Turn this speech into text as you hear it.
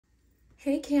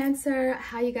Hey Cancer,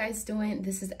 how you guys doing?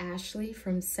 This is Ashley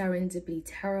from Serendipity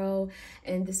Tarot,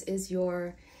 and this is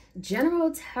your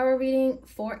general tarot reading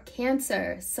for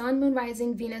Cancer, Sun, Moon,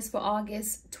 Rising, Venus for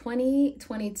August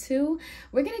 2022.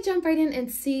 We're going to jump right in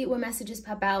and see what messages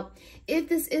pop out. If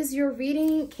this is your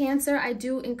reading, Cancer, I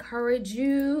do encourage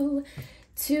you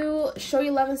to show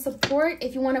your love and support.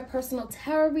 If you want a personal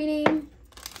tarot reading,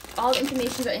 all the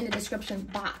information are in the description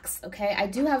box, okay? I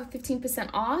do have a 15%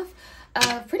 off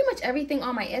pretty much everything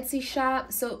on my Etsy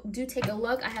shop, so do take a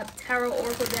look. I have tarot,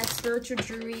 oracle decks, spiritual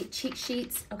jewelry, cheat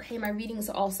sheets. Okay, my readings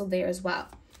are also there as well.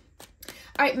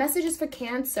 All right, messages for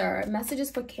Cancer.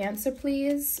 Messages for Cancer,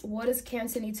 please. What does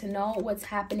Cancer need to know? What's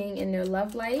happening in their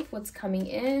love life? What's coming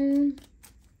in?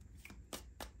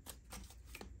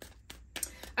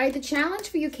 All right, the challenge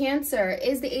for you, Cancer,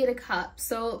 is the Eight of Cups.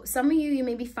 So some of you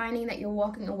may be finding that you're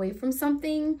walking away from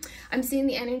something. I'm seeing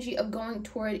the energy of going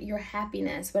toward your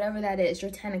happiness, whatever that is, your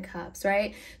Ten of Cups,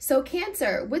 right? So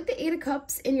Cancer, with the Eight of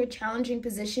Cups in your challenging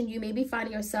position, you may be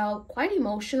finding yourself quite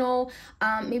emotional,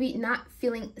 maybe not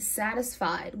feeling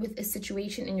satisfied with a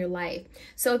situation in your life.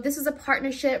 So if this is a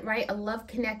partnership, right, a love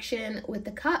connection with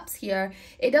the Cups here,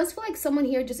 it does feel like someone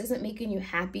here just isn't making you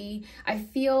happy. I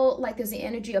feel like there's the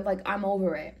energy of like, I'm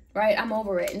over it. Right? I'm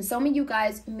over it. And some of you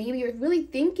guys, maybe you're really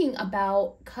thinking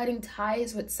about cutting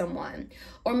ties with someone,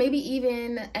 or maybe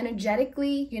even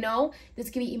energetically, you know, this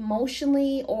could be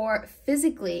emotionally or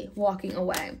physically walking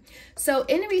away. So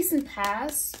in the recent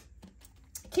past,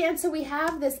 Cancer, we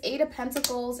have this Eight of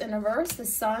Pentacles in reverse, the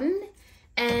Sun,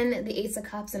 and the Ace of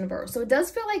Cups in reverse. So it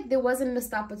does feel like there was a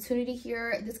missed opportunity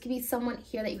here. This could be someone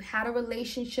here that you had a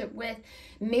relationship with.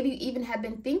 Maybe you even have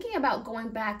been thinking about going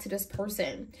back to this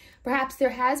person. Perhaps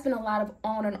there has been a lot of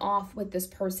on and off with this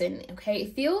person, okay?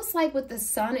 It feels like with the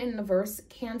Sun in reverse,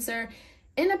 Cancer,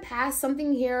 in the past,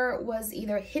 something here was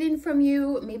either hidden from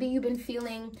you. Maybe you've been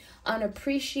feeling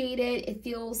unappreciated. It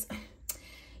feels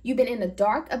you've been in the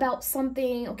dark about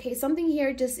something, okay? Something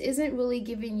here just isn't really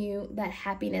giving you that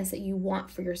happiness that you want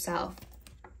for yourself.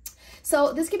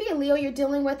 So this could be a Leo you're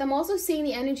dealing with. I'm also seeing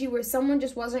the energy where someone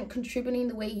just wasn't contributing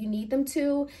the way you need them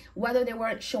to, whether they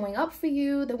weren't showing up for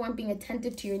you, they weren't being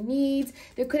attentive to your needs.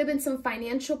 There could have been some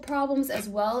financial problems as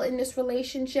well in this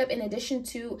relationship, in addition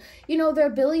to, you know, their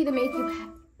ability to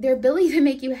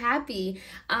make you happy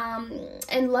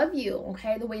and love you,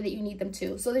 okay, the way that you need them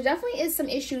to. So there definitely is some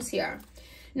issues here.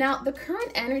 Now, the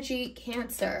current energy,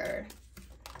 Cancer,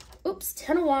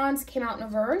 Ten of Wands came out in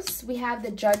reverse. We have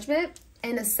the Judgment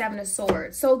and the Seven of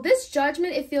Swords. So this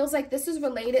Judgment, it feels like this is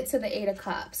related to the Eight of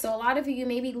Cups. So a lot of you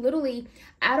may be literally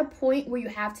at a point where you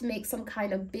have to make some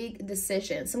kind of big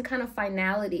decision, some kind of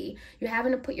finality. You're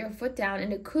having to put your foot down,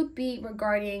 and it could be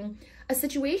regarding a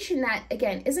situation that,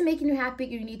 again, isn't making you happy.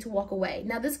 You need to walk away.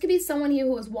 Now, this could be someone here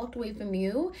who has walked away from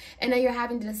you, and now you're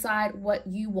having to decide what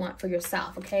you want for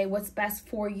yourself, okay? What's best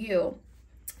for you.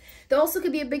 There also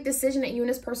could be a big decision that you and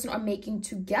this person are making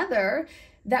together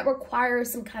that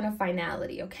requires some kind of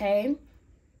finality, okay?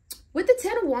 With the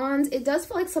Ten of Wands, it does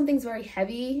feel like something's very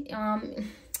heavy.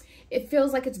 It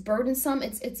feels like it's burdensome.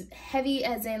 It's heavy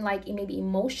as in like maybe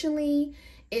emotionally.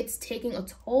 It's taking a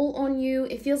toll on you.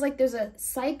 It feels like there's a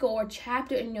cycle or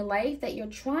chapter in your life that you're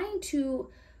trying to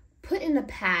put in the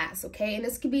past, okay? And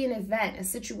this could be an event, a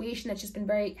situation that's just been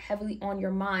very heavily on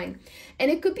your mind.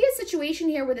 And it could be a situation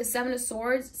here with the Seven of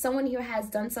Swords. Someone here has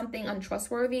done something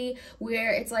untrustworthy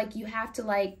where it's like you have to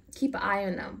like keep an eye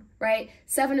on them, right?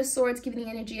 Seven of Swords giving the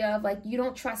energy of like you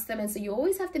don't trust them, and so you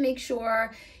always have to make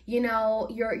sure, you know,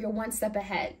 you're one step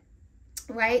ahead.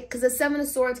 Right? Because the Seven of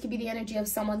Swords could be the energy of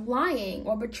someone lying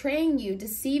or betraying you,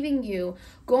 deceiving you,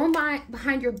 going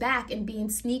behind your back and being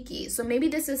sneaky. So maybe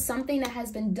this is something that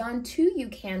has been done to you,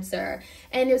 Cancer.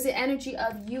 And there's the energy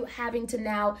of you having to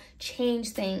now change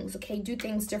things, okay? Do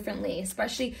things differently,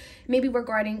 especially maybe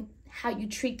regarding how you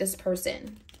treat this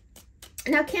person.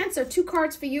 Now, Cancer, two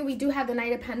cards for you. We do have the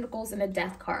Knight of Pentacles and the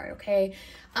Death card, okay?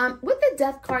 With the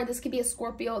Death card, this could be a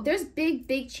Scorpio. There's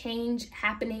big change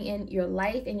happening in your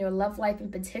life, in your love life in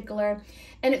particular.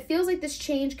 And it feels like this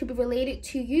change could be related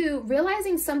to you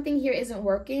realizing something here isn't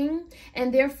working.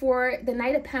 And therefore, the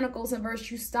Knight of Pentacles in reverse,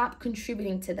 you stop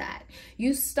contributing to that.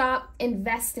 You stop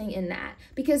investing in that.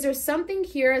 Because there's something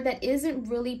here that isn't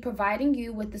really providing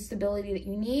you with the stability that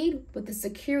you need, with the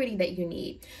security that you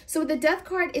need. So with the Death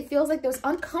card, it feels like there's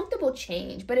uncomfortable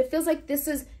change, but it feels like this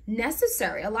is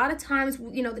necessary. A lot of times,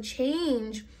 you know, the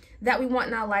change that we want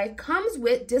in our life comes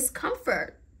with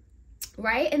discomfort,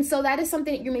 right? And so that is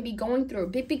something that you may be going through,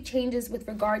 big changes with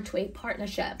regard to a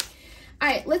partnership. All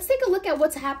right, let's take a look at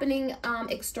what's happening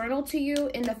external to you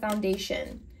in the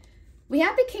foundation. We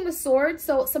have the King of Swords.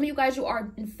 So some of you guys, you are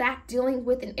in fact dealing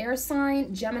with an air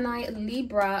sign, Gemini,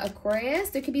 Libra,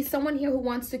 Aquarius. There could be someone here who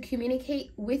wants to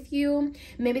communicate with you.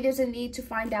 Maybe there's a need to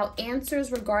find out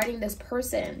answers regarding this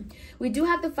person. We do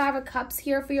have the Five of Cups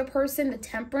here for your person, the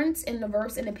Temperance in the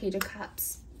verse, and the Page of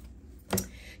Cups.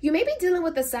 You may be dealing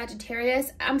with the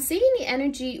Sagittarius. I'm seeing the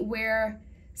energy where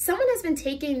someone has been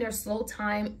taking their slow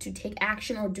time to take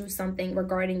action or do something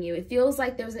regarding you. It feels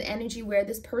like there's an energy where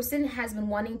this person has been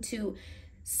wanting to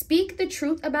speak the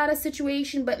truth about a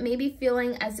situation, but maybe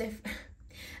feeling as if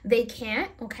they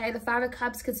can't, okay? The Five of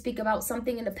Cups could speak about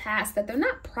something in the past that they're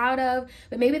not proud of,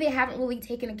 but maybe they haven't really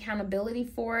taken accountability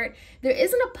for it. There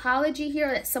is an apology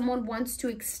here that someone wants to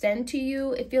extend to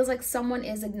you. It feels like someone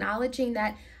is acknowledging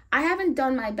that I haven't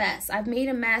done my best. I've made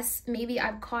a mess. Maybe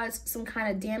I've caused some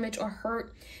kind of damage or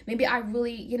hurt. Maybe I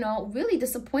really, really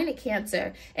disappointed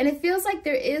Cancer. And it feels like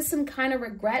there is some kind of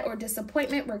regret or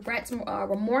disappointment, regrets,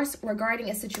 remorse regarding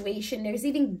a situation. There's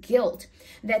even guilt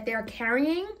that they're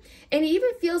carrying. And it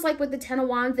even feels like with the Ten of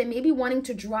Wands, they may be wanting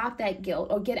to drop that guilt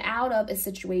or get out of a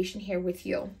situation here with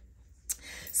you.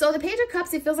 So the Page of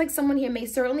Cups, it feels like someone here may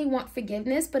certainly want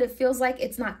forgiveness, but it feels like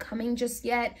it's not coming just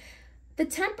yet. The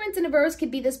Temperance in the verse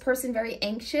could be this person very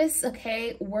anxious,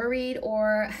 okay, worried,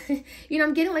 or,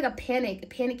 I'm getting like a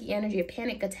panicky energy, a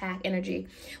panic attack energy,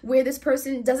 where this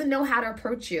person doesn't know how to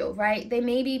approach you, right? They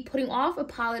may be putting off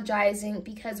apologizing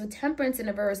because with Temperance in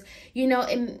the verse,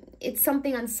 it's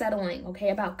something unsettling, okay,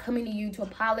 about coming to you to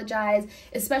apologize,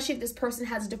 especially if this person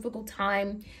has a difficult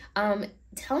time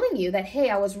telling you that, hey,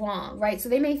 I was wrong, right? So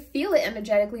they may feel it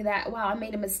energetically that, wow, I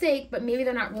made a mistake, but maybe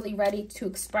they're not really ready to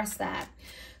express that.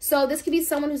 So this could be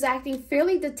someone who's acting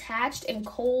fairly detached and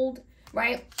cold,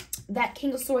 right? That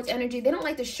King of Swords energy, they don't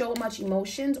like to show much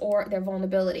emotions or their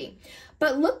vulnerability.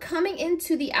 But look, coming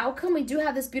into the outcome, we do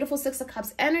have this beautiful Six of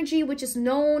Cups energy, which is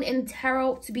known in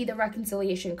tarot to be the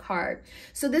reconciliation card.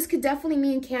 So this could definitely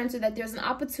mean, Cancer, that there's an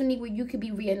opportunity where you could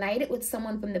be reunited with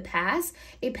someone from the past,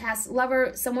 a past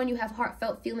lover, someone you have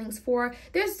heartfelt feelings for.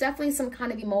 There's definitely some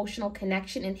kind of emotional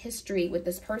connection in history with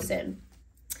this person.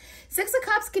 Six of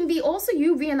Cups can be also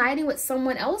you reuniting with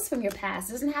someone else from your past.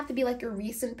 It doesn't have to be like your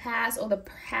recent past or the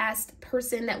past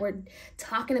person that we're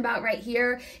talking about right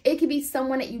here. It could be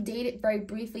someone that you dated very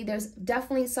briefly. There's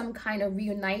definitely some kind of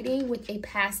reuniting with a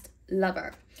past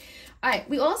lover. All right,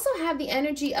 we also have the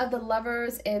energy of the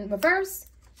Lovers in reverse,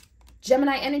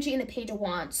 Gemini energy, and the Page of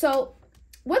Wands. So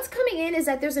what's coming in is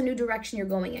that there's a new direction you're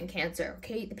going in, Cancer,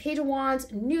 okay? The Page of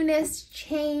Wands, newness,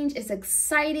 change, it's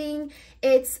exciting,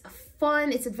 it's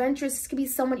fun, it's adventurous. This could be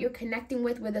someone you're connecting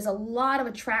with where there's a lot of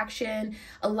attraction,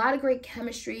 a lot of great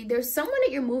chemistry. There's someone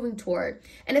that you're moving toward,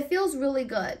 and it feels really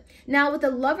good. Now, with the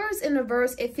Lovers in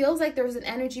reverse, it feels like there's an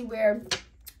energy where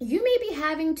you may be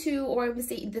having to, or I would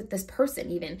say this person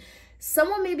even,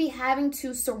 someone may be having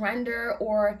to surrender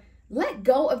or let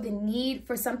go of the need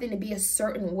for something to be a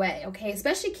certain way, okay?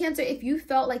 Especially, Cancer, if you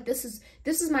felt like this is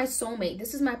my soulmate,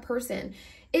 this is my person.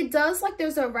 It does like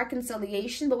there's a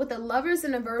reconciliation, but with the Lovers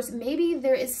in reverse, maybe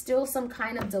there is still some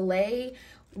kind of delay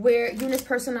where you and this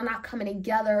person are not coming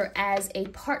together as a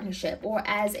partnership or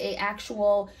as a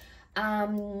actual,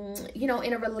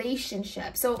 in a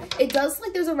relationship. So it does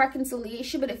like there's a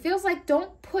reconciliation, but it feels like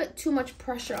don't put too much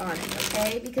pressure on it,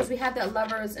 okay? Because we have that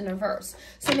Lovers in reverse.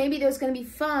 So maybe there's going to be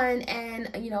fun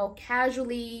and,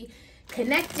 casually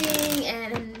connecting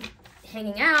and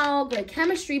hanging out, great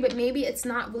chemistry, but maybe it's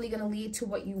not really going to lead to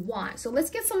what you want. So let's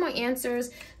get some more answers.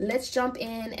 Let's jump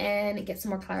in and get some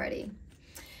more clarity.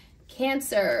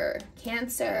 Cancer,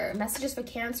 messages for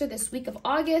Cancer this week of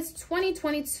August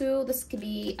 2022. This could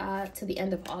be to the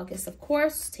end of August, of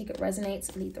course. Take it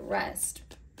resonates, leave the rest.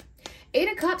 Eight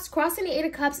of Cups, crossing the Eight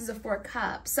of Cups is a Four of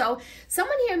Cups. So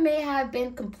someone here may have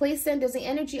been complacent. There's the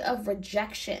energy of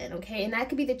rejection, okay? And that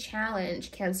could be the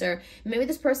challenge, Cancer. Maybe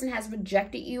this person has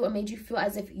rejected you or made you feel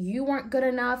as if you weren't good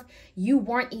enough, you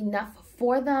weren't enough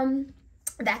for them.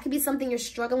 That could be something you're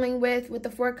struggling with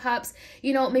the Four of Cups,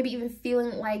 maybe even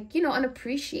feeling like,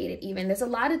 unappreciated even. There's a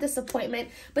lot of disappointment,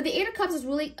 but the Eight of Cups is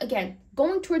really, again,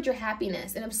 going towards your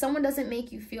happiness. And if someone doesn't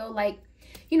make you feel like,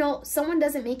 someone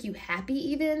doesn't make you happy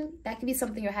even, that could be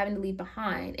something you're having to leave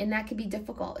behind. And that could be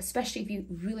difficult, especially if you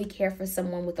really care for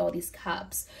someone with all these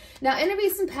cups. Now, in the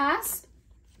recent past,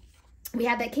 we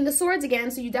had that King of Swords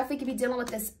again. So you definitely could be dealing with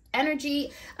this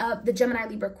energy of the Gemini,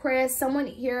 Libra, Aquarius. Someone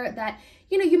here that,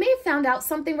 you know, you may have found out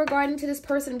something regarding to this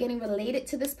person, getting related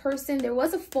to this person. There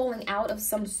was a falling out of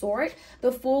some sort.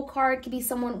 The Fool card could be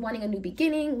someone wanting a new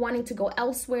beginning, wanting to go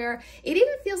elsewhere. It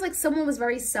even feels like someone was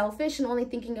very selfish and only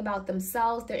thinking about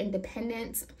themselves, their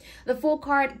independence. The Fool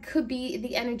card could be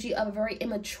the energy of a very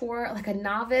immature, like a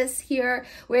novice here,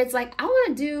 where it's like, I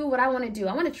want to do what I want to do.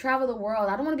 I want to travel the world.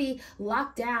 I don't want to be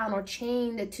locked down or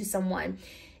chained to someone.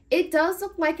 It does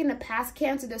look like in the past,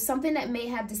 Cancer, there's something that may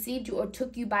have deceived you or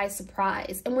took you by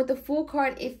surprise. And with the Fool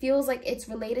card, it feels like it's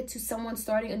related to someone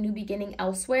starting a new beginning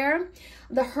elsewhere.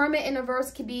 The Hermit in reverse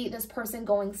could be this person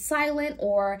going silent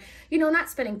or, you know, not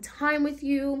spending time with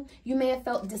you. You may have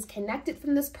felt disconnected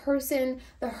from this person.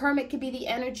 The Hermit could be the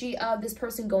energy of this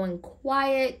person going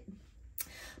quiet.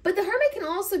 But the Hermit can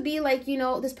also be like, you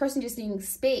know, this person just needing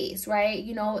space, right?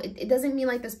 You know, it doesn't mean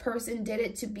like this person did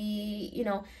it to be, you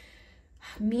know,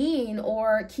 mean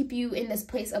or keep you in this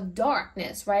place of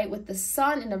darkness, right? With the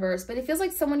Sun in the verse, but it feels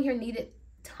like someone here needed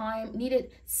time,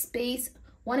 needed space,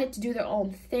 wanted to do their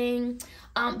own thing,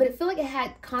 but it felt like it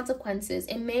had consequences.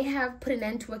 It may have put an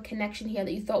end to a connection here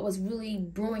that you thought was really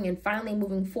brewing and finally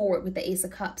moving forward with the Ace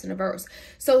of Cups in the verse.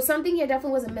 So something here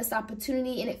definitely was a missed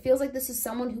opportunity, and it feels like this is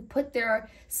someone who put their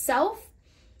self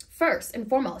first and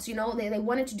foremost. You know, they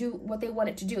wanted to do what they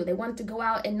wanted to do. They wanted to go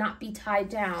out and not be tied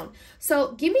down.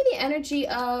 So give me the energy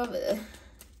of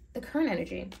the current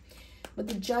energy with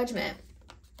the Judgment.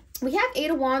 We have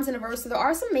Eight of Wands in reverse, so there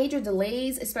are some major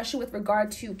delays, especially with regard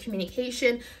to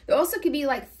communication. There also could be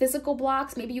like physical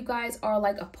blocks. Maybe you guys are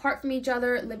like apart from each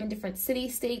other, live in different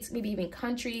cities, states, maybe even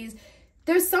countries.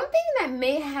 There's something that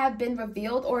may have been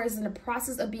revealed or is in the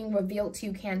process of being revealed to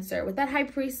you, Cancer. With that High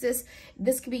Priestess,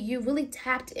 this could be you really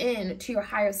tapped in to your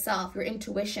higher self, your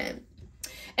intuition.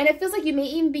 And it feels like you may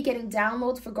even be getting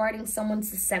downloads regarding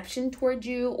someone's deception towards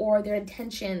you or their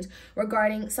intentions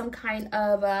regarding some kind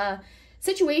of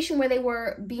situation where they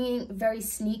were being very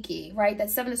sneaky, right?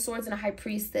 That Seven of Swords and a High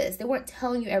Priestess. They weren't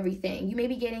telling you everything. You may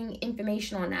be getting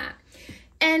information on that.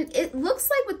 And it looks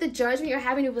like with the Judgment, you're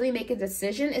having to really make a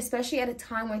decision, especially at a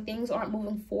time where things aren't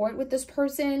moving forward with this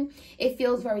person. It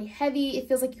feels very heavy. It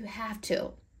feels like you have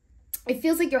to. It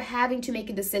feels like you're having to make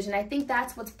a decision. I think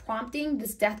that's what's prompting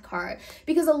this Death card.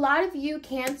 Because a lot of you,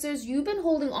 Cancers, you've been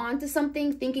holding on to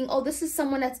something thinking, oh, this is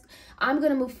someone that's I'm going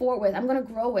to move forward with. I'm going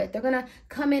to grow with. They're going to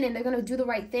come in and they're going to do the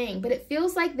right thing. But it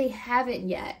feels like they haven't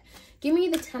yet. Give me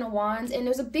the Ten of Wands. And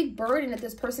there's a big burden that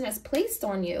this person has placed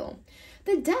on you.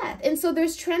 The Death. And so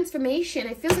there's transformation.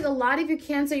 It feels like a lot of you,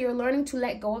 Cancer, you're learning to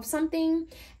let go of something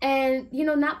and, you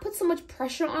know, not put so much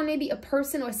pressure on maybe a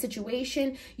person or a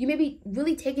situation. You may be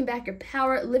really taking back your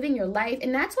power, living your life.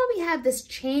 And that's why we have this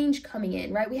change coming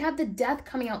in, right? We have the Death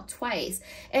coming out twice.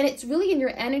 And it's really in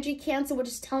your energy, Cancer, which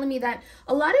is telling me that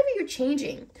a lot of you, you're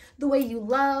changing the way you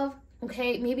love.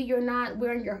 Okay, maybe you're not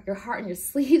wearing your heart on your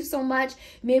sleeve so much.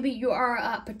 Maybe you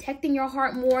are protecting your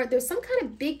heart more. There's some kind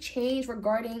of big change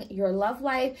regarding your love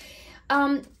life.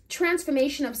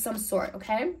 Transformation of some sort,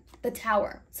 okay? The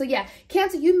Tower. So yeah,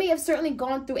 Cancer, you may have certainly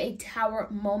gone through a Tower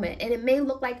moment. And it may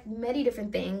look like many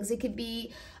different things. It could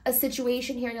be a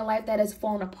situation here in your life that has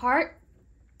fallen apart.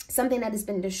 Something that has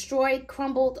been destroyed,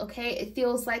 crumbled, okay? It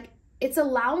feels like it's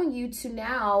allowing you to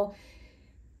now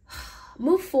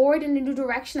move forward in a new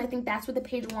direction. I think that's what the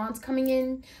Page of Wands coming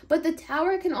in. But the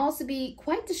Tower can also be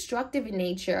quite destructive in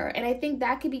nature. And I think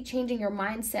that could be changing your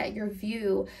mindset, your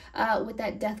view with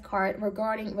that Death card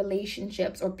regarding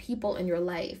relationships or people in your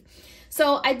life.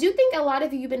 So I do think a lot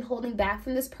of you, you've been holding back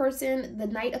from this person. The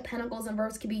Knight of Pentacles in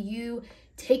reverse could be you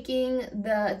taking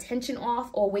the attention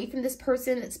off or away from this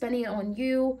person, spending it on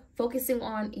you, focusing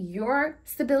on your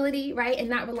stability, right? And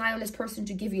not relying on this person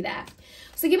to give you that.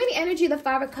 So give me the energy of the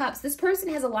Five of Cups. This person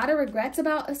has a lot of regrets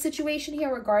about a situation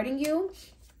here regarding you.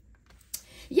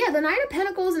 Yeah, the Nine of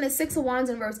Pentacles and the Six of Wands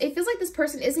in reverse. It feels like this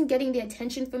person isn't getting the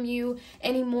attention from you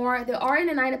anymore. They are in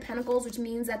the Nine of Pentacles, which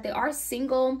means that they are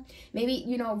single. Maybe,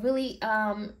 you know, really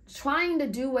trying to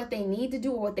do what they need to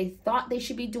do or what they thought they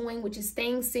should be doing, which is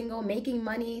staying single, making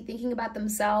money, thinking about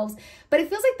themselves. But it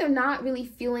feels like they're not really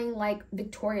feeling like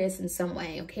victorious in some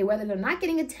way, okay? Whether they're not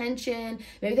getting attention,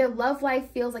 maybe their love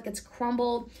life feels like it's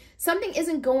crumbled. Something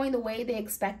isn't going the way they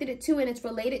expected it to, and it's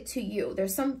related to you.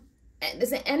 There's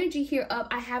an energy here of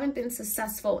I haven't been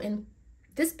successful in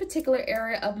this particular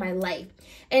area of my life.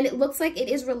 And it looks like it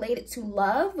is related to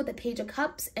love with the Page of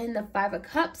Cups and the Five of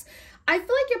Cups. I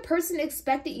feel like your person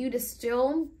expected you to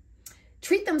still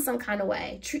treat them some kind of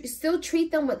way. Still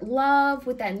treat them with love,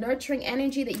 with that nurturing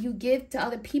energy that you give to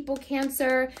other people,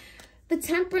 Cancer. The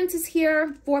Temperance is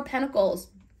here, Four of Pentacles.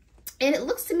 And it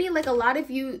looks to me like a lot of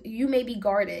you may be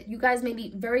guarded. You guys may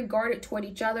be very guarded toward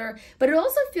each other, but it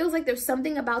also feels like there's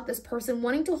something about this person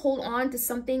wanting to hold on to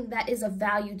something that is of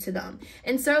value to them.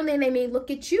 And certainly they may look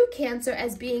at you, Cancer,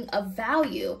 as being of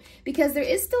value, because there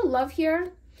is still love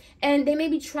here. And they may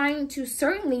be trying to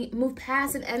certainly move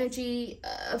past an energy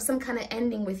of some kind of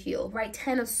ending with you, right?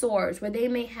 10 of Swords, where they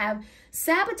may have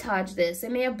sabotaged this. They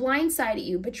may have blindsided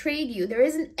you, betrayed you. There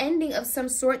is an ending of some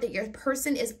sort that your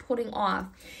person is putting off.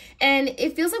 And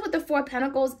it feels like with the Four of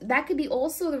Pentacles, that could be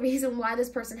also the reason why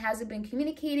this person hasn't been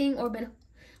communicating or been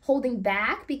holding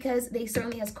back, because they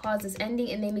certainly has caused this ending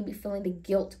and they may be feeling the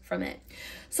guilt from it.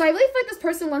 So I really feel like this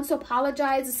person wants to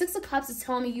apologize. The Six of Cups is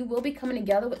telling me you will be coming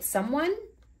together with someone.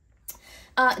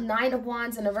 Nine of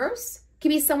Wands in reverse. Could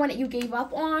be someone that you gave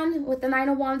up on with the Nine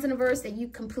of Wands in reverse, that you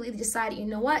completely decided, you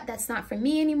know what, that's not for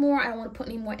me anymore. I don't want to put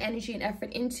any more energy and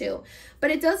effort into.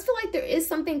 But it does feel like there is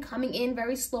something coming in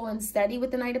very slow and steady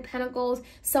with the Knight of Pentacles.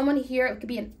 Someone here, it could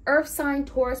be an earth sign,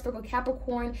 Taurus, Virgo,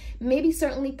 Capricorn, maybe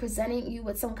certainly presenting you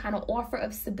with some kind of offer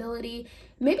of stability,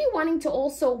 maybe wanting to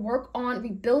also work on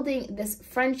rebuilding this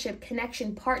friendship,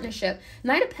 connection, partnership.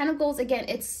 Knight of Pentacles, again,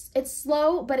 it's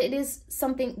slow, but it is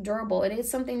something durable. It is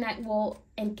something that will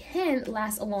and can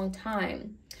last a long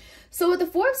time. So with the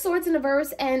Four of Swords in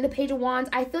reverse and the Page of Wands,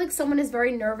 I feel like someone is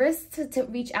very nervous to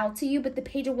reach out to you, but the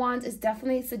Page of Wands is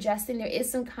definitely suggesting there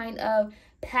is some kind of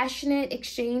passionate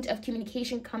exchange of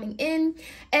communication coming in.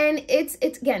 And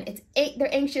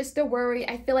they're anxious, they're worried.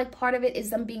 I feel like part of it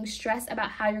is them being stressed about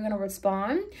how you're going to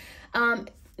respond.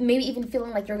 Maybe even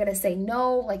feeling like you're going to say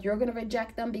no, like you're going to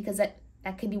reject them, because that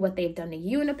could be what they've done to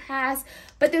you in the past.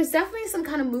 But there's definitely some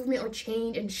kind of movement or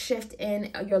change and shift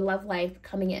in your love life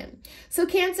coming in. So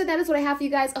Cancer, that is what I have for you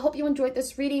guys. I hope you enjoyed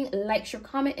this reading. Like, share,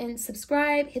 comment, and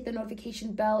subscribe. Hit the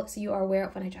notification bell so you are aware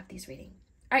of when I drop these readings.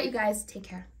 All right, you guys, take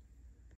care.